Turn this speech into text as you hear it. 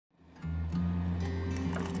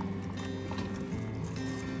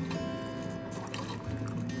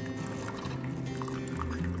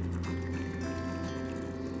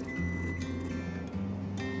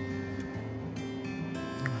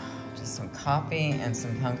some coffee and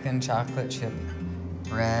some pumpkin chocolate chip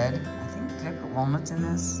bread. I think, did I put walnuts in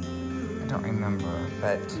this? I don't remember,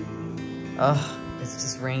 but, oh, it's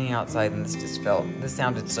just raining outside and this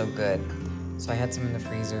sounded so good. So I had some in the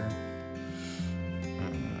freezer.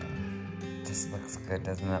 This looks good,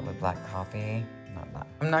 doesn't it, with black coffee?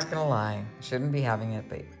 I'm not gonna lie, shouldn't be having it,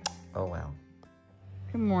 but oh well.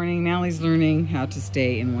 Good morning. Mally's learning how to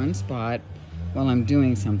stay in one spot while I'm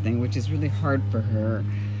doing something, which is really hard for her.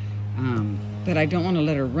 But I don't want to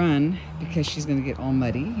let her run because she's going to get all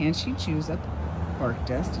muddy and she chews up bark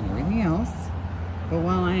dust and everything else. But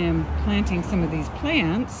while I am planting some of these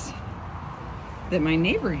plants that my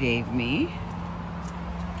neighbor gave me,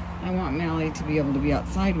 I want Mally to be able to be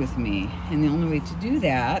outside with me. And the only way to do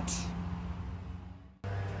that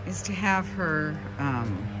is to have her,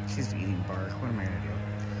 she's eating bark, what am I going to do?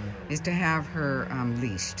 Is to have her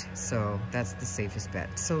leashed. So that's the safest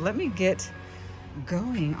bet. So let me get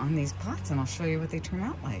going on these pots and I'll show you what they turn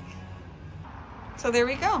out like. So there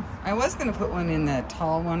we go. I was gonna put one in the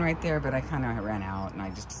tall one right there, but I kind of ran out and I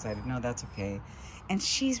just decided, no, that's okay. And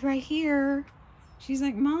she's right here. She's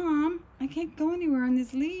like, Mom, I can't go anywhere on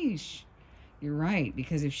this leash. You're right,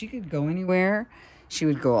 because if she could go anywhere, she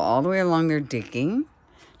would go all the way along there digging.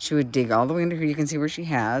 She would dig all the way under here. You can see where she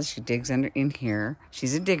has. She digs under in here.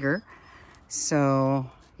 She's a digger. So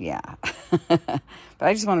yeah. But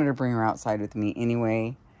I just wanted to bring her outside with me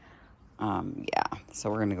anyway. Yeah, so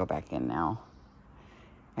we're gonna go back in now.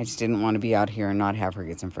 I just didn't want to be out here and not have her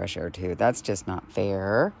get some fresh air too. That's just not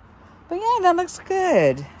fair. But yeah, that looks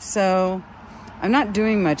good. So I'm not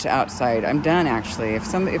doing much outside. I'm done actually.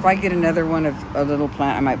 If I get another one of a little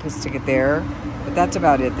plant, I might stick it there. But that's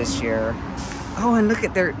about it this year. Oh, and look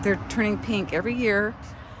at they're turning pink every year.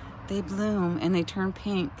 They bloom and they turn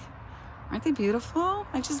pink. Aren't they beautiful?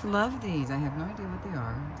 I just love these. I have no idea what they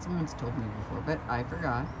are. Someone's told me before, but I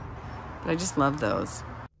forgot. But I just love those.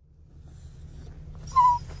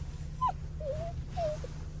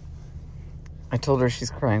 I told her she's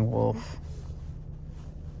crying wolf.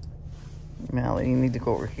 Mally, you need to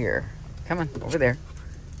go over here. Come on, over there.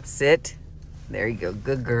 Sit. There you go.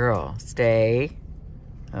 Good girl. Stay.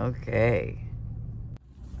 Okay.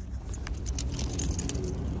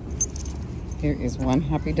 Here is one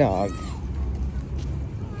happy dog.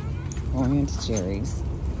 Going into Jerry's.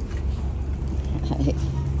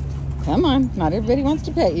 Come on, not everybody wants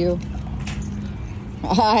to pet you.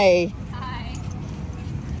 Hi. Hi.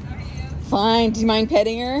 How are you? Fine. Do you mind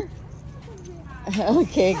petting her?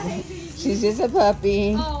 Okay. Hi. She's just a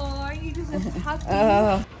puppy. Oh, are you just a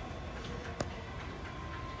puppy?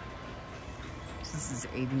 This is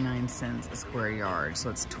 89 cents a square yard, so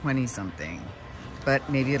it's 20 something. But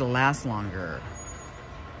maybe it'll last longer.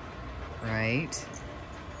 Right?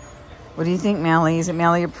 What do you think, Mally? Is it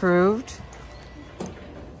Mally approved?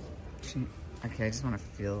 Okay, I just want to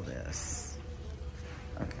feel this.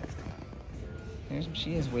 Okay.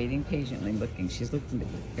 She is waiting patiently, looking. She's looking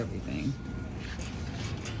at everything.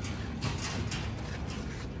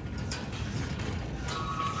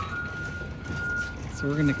 So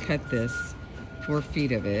we're going to cut this 4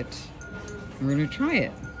 feet of it. And we're going to try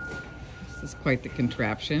it. This is quite the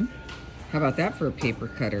contraption. How about that for a paper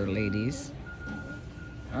cutter, ladies?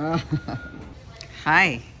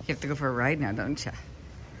 Hi, you have to go for a ride now, don't you?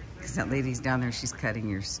 Because that lady's down there, she's cutting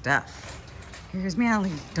your stuff. Here's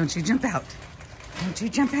Mally. Don't you jump out. Don't you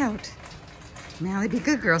jump out. Mally, be a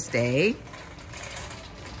good girl. Stay.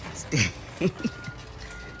 Stay.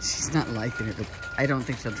 She's not liking it, but I don't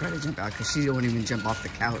think she'll try to jump out because she won't even jump off the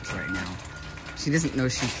couch right now. She doesn't know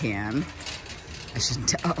she can. I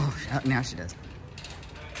shouldn't. Oh, now she does.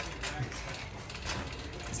 Okay.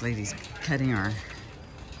 This lady is cutting our.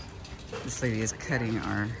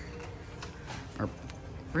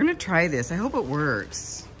 We're gonna try this. I hope it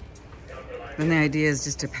works. Then the idea is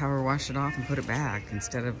just to power wash it off and put it back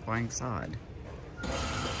instead of buying sod.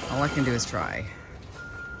 All I can do is try.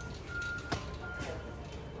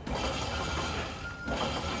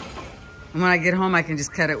 And when I get home, I can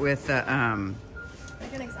just cut it with I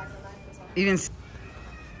can exactly that. even.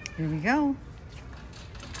 Here we go.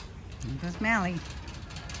 There goes Mally.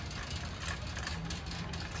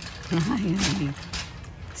 Hi, honey.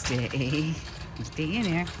 Stay. Stay in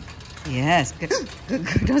there. Yes. Good. Good.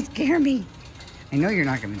 Don't scare me. I know you're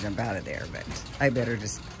not going to jump out of there, but I better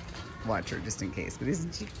just watch her just in case. But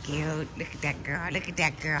isn't she cute? Look at that girl. Look at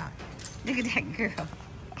that girl. Look at that girl.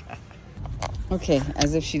 Okay,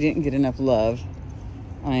 as if she didn't get enough love,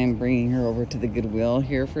 I am bringing her over to the Goodwill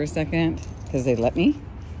here for a second because they let me.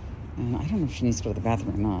 And I don't know if she needs to go to the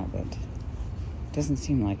bathroom or not, but it doesn't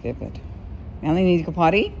seem like it. But Mally, need to go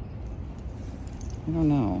potty? I don't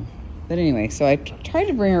know. But anyway, so I tried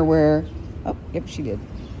to bring her where, oh, yep, she did.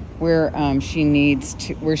 Where she needs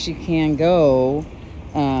to, where she can go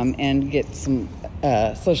and get some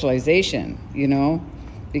socialization, you know?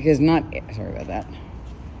 Because sorry about that.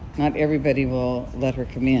 Not everybody will let her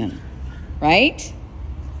come in, right?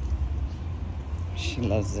 She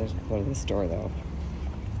loves to go to the store, though.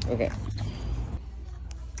 Okay.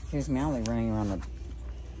 Here's Mally running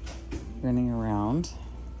around,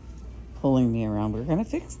 pulling me around. We're gonna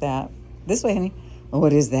fix that. This way, honey. Oh,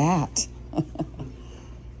 what is that?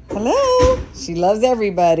 Hello. She loves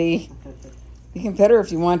everybody. You can pet her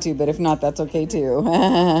if you want to, but if not, that's okay too.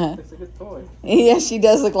 It's like a toy. Yeah, she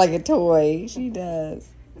does look like a toy. She does.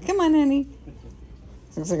 Come on, honey.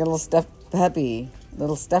 Looks like a little stuffed puppy.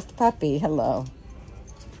 Little stuffed puppy. Hello.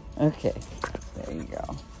 Okay. There you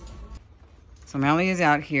go. So Mally is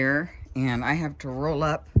out here, and I have to roll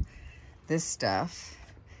up this stuff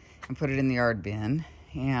and put it in the yard bin,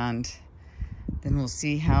 and then we'll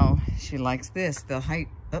see how she likes this. The height.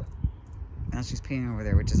 Oh, now she's peeing over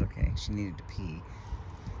there, which is okay. She needed to pee.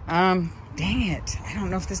 Dang it. I don't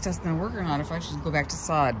know if this stuff's gonna work or not, if I should go back to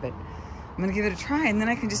sod, but I'm gonna give it a try, and then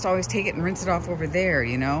I can just always take it and rinse it off over there,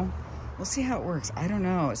 you know? We'll see how it works. I don't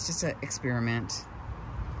know. It's just an experiment.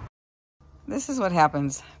 This is what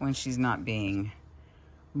happens when she's not being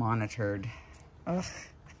monitored. Ugh.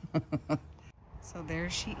 So there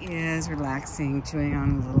she is, relaxing, chewing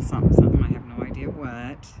on a little something, something. I have no idea what.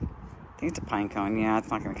 I think it's a pine cone. Yeah, it's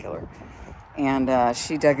not going to kill her. And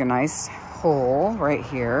she dug a nice hole right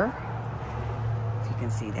here. If you can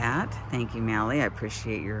see that. Thank you, Mally. I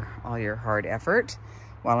appreciate all your hard effort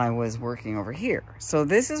while I was working over here. So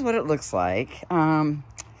this is what it looks like.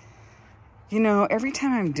 You know, every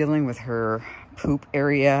time I'm dealing with her poop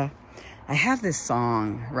area, I have this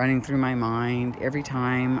song running through my mind every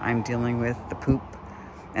time I'm dealing with the poop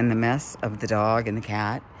and the mess of the dog and the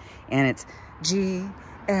cat. And it's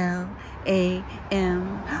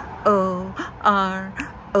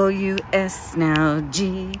Glamorous now.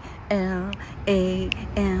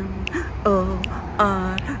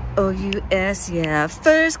 Glamorous, yeah,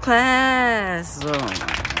 first class. Oh my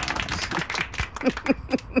gosh.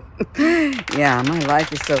 Yeah, my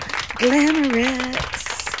life is so glamorous.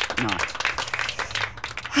 Not.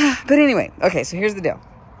 But anyway, okay, so here's the deal.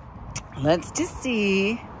 Let's just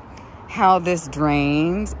see how this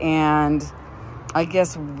drains, and I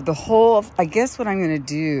guess what I'm going to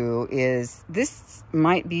do is, this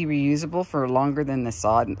might be reusable for longer than the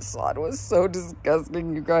sod, and the sod was so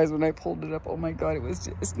disgusting, you guys, when I pulled it up. Oh my God, it was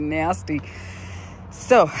just nasty.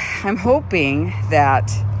 So I'm hoping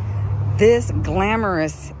that this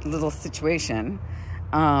glamorous little situation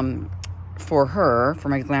for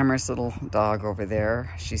my glamorous little dog over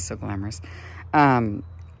there, she's so glamorous,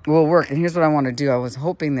 will work. And here's what I want to do. I was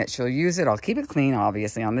hoping that she'll use it. I'll keep it clean,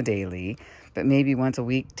 obviously, on the daily, but maybe once a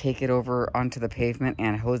week, take it over onto the pavement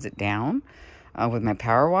and hose it down with my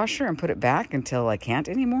power washer and put it back until I can't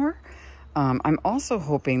anymore. I'm also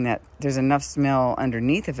hoping that there's enough smell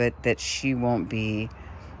underneath of it that she won't be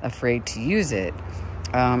afraid to use it.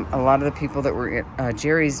 A lot of the people that were at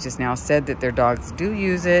Jerry's just now said that their dogs do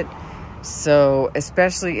use it. So,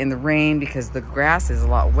 especially in the rain, because the grass is a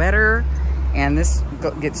lot wetter and this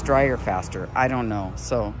gets drier faster. I don't know.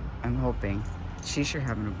 So, I'm hoping. She's sure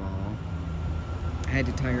having a ball. I had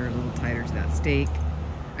to tie her a little tighter to that stake.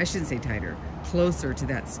 I shouldn't say tighter. Closer to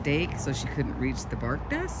that stake so she couldn't reach the bark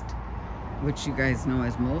dust, which you guys know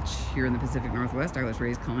as mulch here in the Pacific Northwest. I was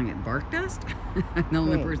raised calling it bark dust. I'm the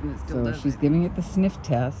only person that still does. So she's giving it the sniff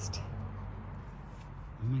test.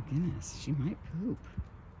 Oh my goodness, she might poop.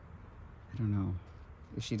 I don't know.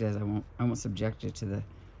 If she does, I won't subject it to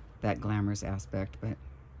that glamorous aspect. But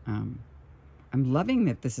I'm loving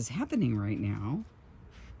that this is happening right now.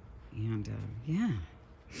 And yeah.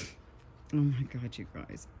 Oh my God, you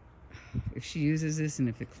guys. If she uses this and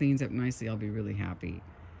if it cleans up nicely, I'll be really happy.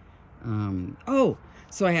 Oh,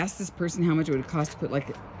 so I asked this person how much it would cost to put,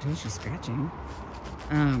 like, oh, she's scratching.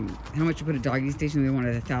 How much to put a doggy station. They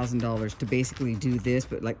wanted $1,000 to basically do this,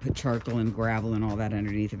 but like put charcoal and gravel and all that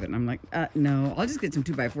underneath of it. And I'm like, no, I'll just get some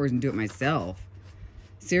 2x4s and do it myself.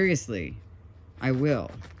 Seriously, I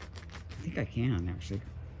will. I think I can, actually.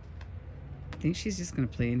 I think she's just going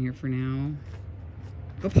to play in here for now.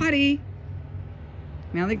 Go potty.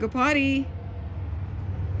 Mally, go potty.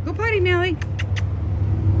 Go potty, Mally.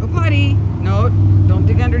 Go potty. No, don't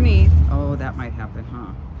dig underneath. Oh, that might happen,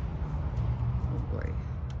 huh? Oh, boy.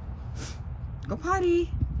 Go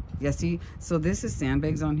potty. Yeah, see? So this is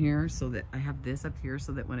sandbags on here so that I have this up here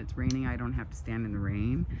so that when it's raining, I don't have to stand in the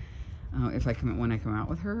rain. When I come out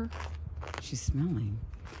with her, she's smelling.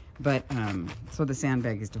 But, so the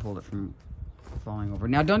sandbag is to hold it from falling over.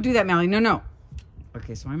 Now, don't do that, Mally. No, no.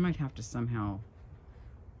 Okay, so I might have to somehow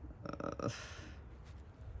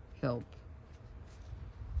help.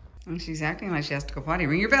 And she's acting like she has to go potty.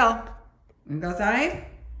 Ring your bell. You go outside?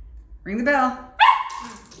 Ring the bell.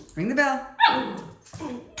 Ring the bell.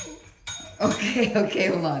 Okay, okay,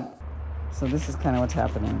 hold on. So this is kind of what's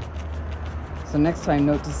happening. So next time,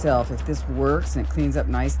 note to self, if this works and it cleans up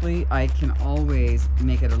nicely, I can always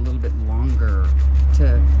make it a little bit longer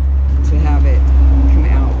to have it come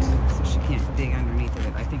out so she can't dig underneath of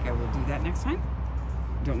it. I think I will do that next time.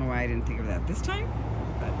 Don't know why I didn't think of that this time,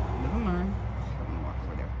 but live and learn. I'm gonna walk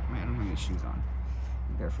over there. I don't have any shoes on.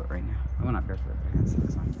 I'm barefoot right now. Well, not barefoot, but I got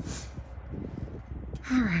socks on.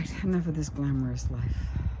 All right, enough of this glamorous life.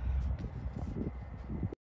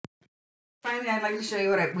 Finally, I'd like to show you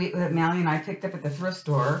what Mally and I picked up at the thrift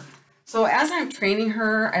store. So as I'm training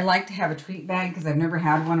her, I like to have a treat bag because I've never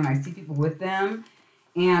had one and I see people with them.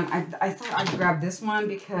 And I thought I'd grab this one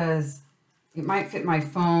because it might fit my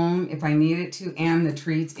phone if I need it to and the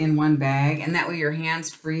treats in one bag. And that way your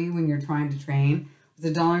hand's free when you're trying to train. It's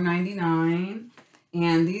 $1.99.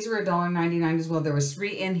 And these were $1.99 as well. There was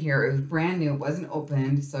 3 in here. It was brand new. It wasn't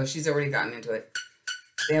opened. So she's already gotten into it.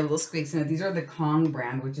 They have little squeaks in it. These are the Kong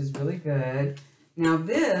brand, which is really good. Now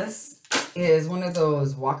this is one of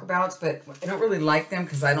those walkabouts, but I don't really like them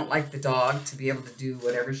because I don't like the dog to be able to do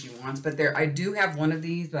whatever she wants. But I do have one of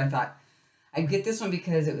these, but I thought I'd get this one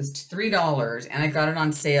because it was $3 and I got it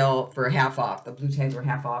on sale for half off. The blue tags were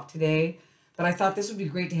half off today. But I thought this would be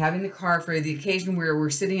great to have in the car for the occasion where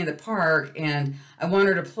we're sitting in the park and I want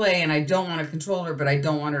her to play and I don't want to control her, but I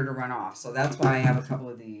don't want her to run off. So that's why I have a couple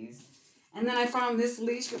of these. And then I found this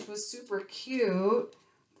leash, which was super cute,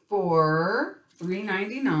 for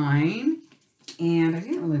 $3.99. And I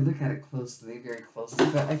didn't really look at it very closely,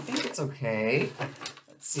 but I think it's okay.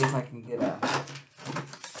 Let's see if I can get a...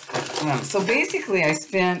 so basically, I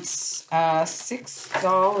spent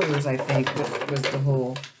 $6, I think, was the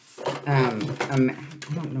whole... I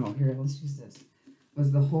don't know. Here, let's use this.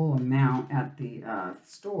 Was the whole amount at the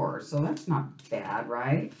store. So that's not bad,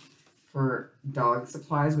 right? For dog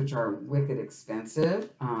supplies, which are wicked expensive.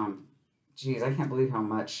 Geez, I can't believe how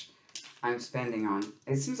much I'm spending on.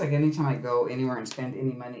 It seems like anytime I go anywhere and spend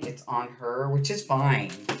any money, it's on her, which is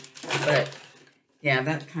fine. But yeah,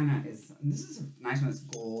 that kind of is. This is a nice one. It's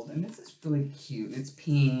gold, and this is really cute. It's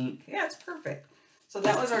pink. Yeah, it's perfect. So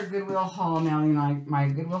that was our Goodwill haul, Mally and I. My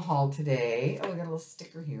Goodwill haul today. Oh, we got a little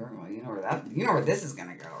sticker here. Well, you know where this is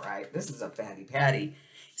gonna go, right? This is a fatty patty.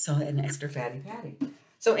 So an extra fatty patty.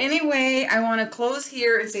 So anyway, I want to close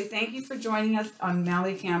here and say thank you for joining us on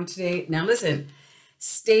Mally Cam today. Now listen,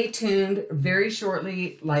 stay tuned very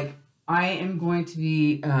shortly. Like I am going to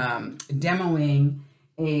be demoing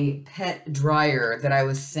a pet dryer that I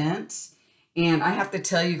was sent. And I have to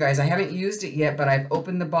tell you guys, I haven't used it yet, but I've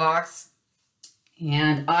opened the box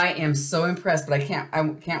and I am so impressed, but I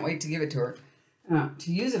can't wait to give it to her,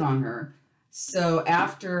 to use it on her. So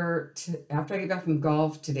after I get back from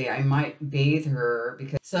golf today, I might bathe her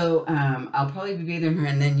I'll probably be bathing her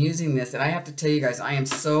and then using this. And I have to tell you guys, I am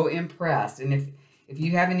so impressed. And if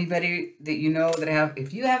you have anybody that you know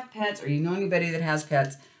if you have pets or you know anybody that has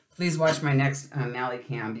pets, please watch my next Mally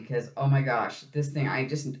Cam because oh my gosh, this thing I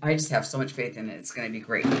just have so much faith in it. It's going to be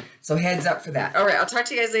great. So heads up for that. All right, I'll talk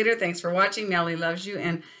to you guys later. Thanks for watching. Mally loves you,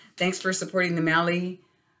 and thanks for supporting the Mally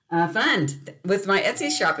Fund with my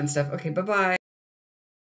Etsy shop and stuff. Okay, bye-bye.